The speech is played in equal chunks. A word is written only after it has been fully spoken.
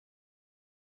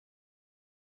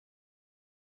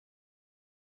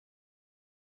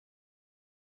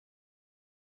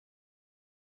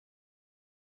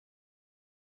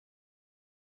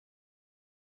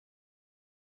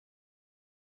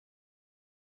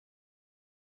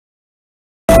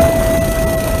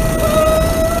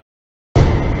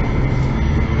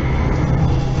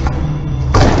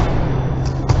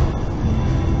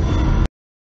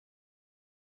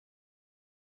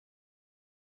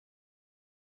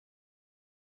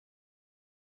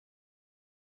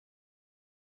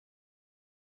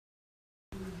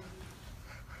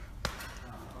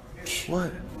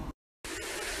What?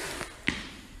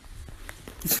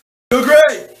 Yo, Gray!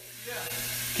 Yeah.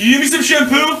 Can you give me some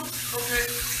shampoo?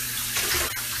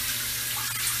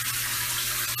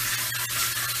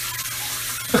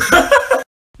 Okay.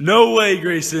 No way,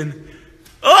 Grayson.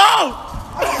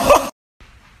 Oh!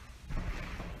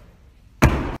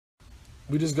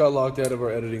 We just got locked out of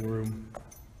our editing room.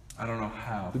 I don't know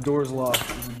how. The door's locked.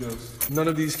 None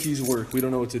of these keys work. We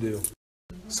don't know what to do.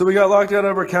 So we got locked out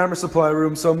of our camera supply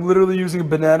room, so I'm literally using a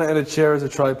banana and a chair as a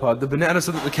tripod. The banana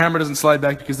so that the camera doesn't slide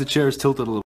back because the chair is tilted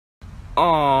a little.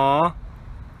 Aww.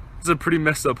 This is a pretty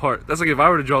messed up heart. That's like if I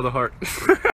were to draw the heart.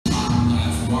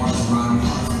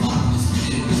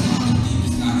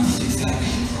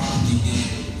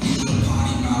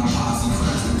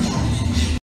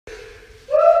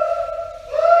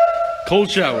 Cold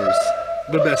showers.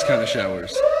 The best kind of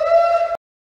showers.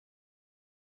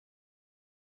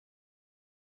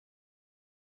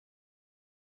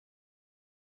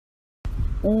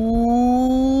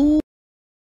 Ooh.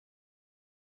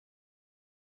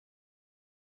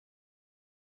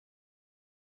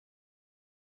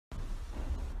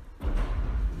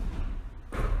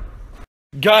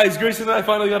 Guys, Grayson and I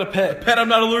finally got a pet. A pet I'm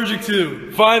not allergic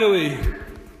to. Finally.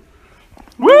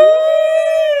 Woo!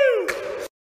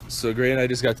 So Gray and I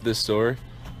just got to this store,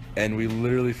 and we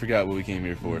literally forgot what we came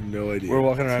here for. No idea. We're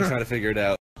walking around trying to figure it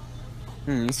out.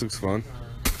 This looks fun.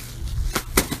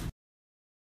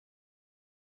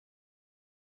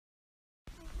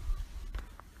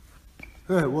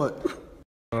 Hey, what?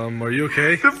 Are you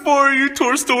okay? The 4U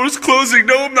tour store is closing.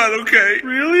 No, I'm not okay.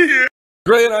 Really? Yeah.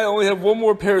 Gray and I only have one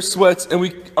more pair of sweats, and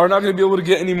we are not going to be able to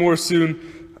get any more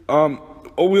soon. We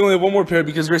only have one more pair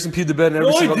because Grayson peed the bed and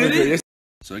every single day.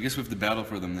 So I guess we have to battle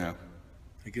for them now.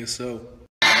 I guess so.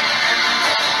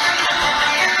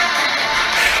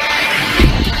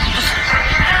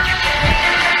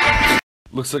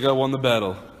 Looks like I won the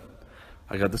battle.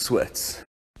 I got the sweats.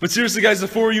 But seriously guys, the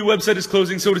 4U website is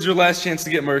closing, so it is your last chance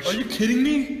to get merch. Are you kidding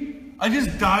me? I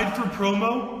just died for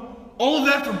promo? All of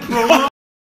that for promo?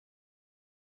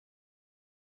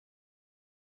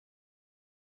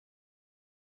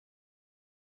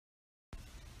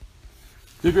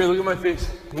 Dude, Gray, look at my face.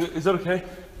 Is that okay?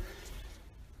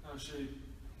 Oh, shit.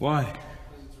 Why?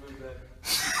 Because it's really bad.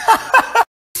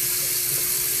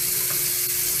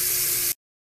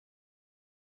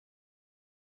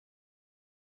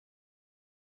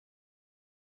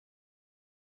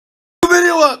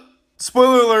 Video up!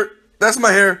 Spoiler alert, that's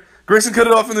my hair. Grayson cut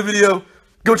it off in the video.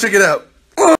 Go check it out.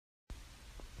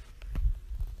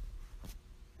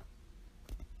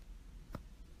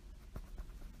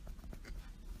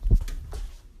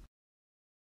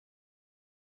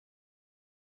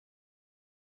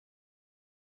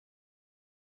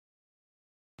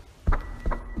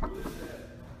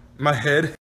 My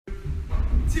head.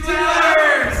 2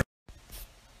 hours!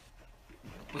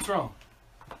 What's wrong?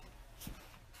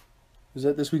 Was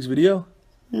that this week's video?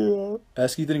 Yeah.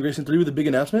 Ask Ethan and Grayson 3 with a big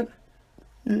announcement?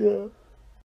 Yeah.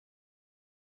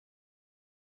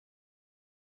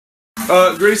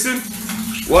 Grayson,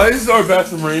 why is our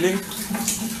bathroom raining?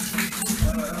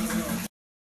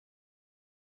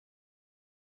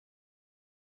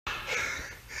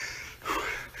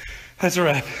 That's a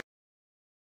wrap.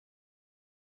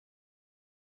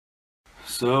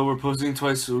 So we're posting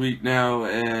twice a week now,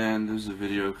 and there's a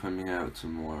video coming out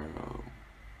tomorrow.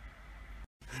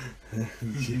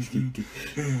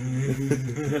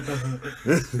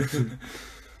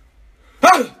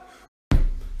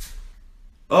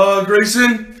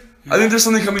 Grayson, I think there's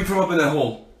something coming from up in that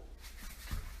hole.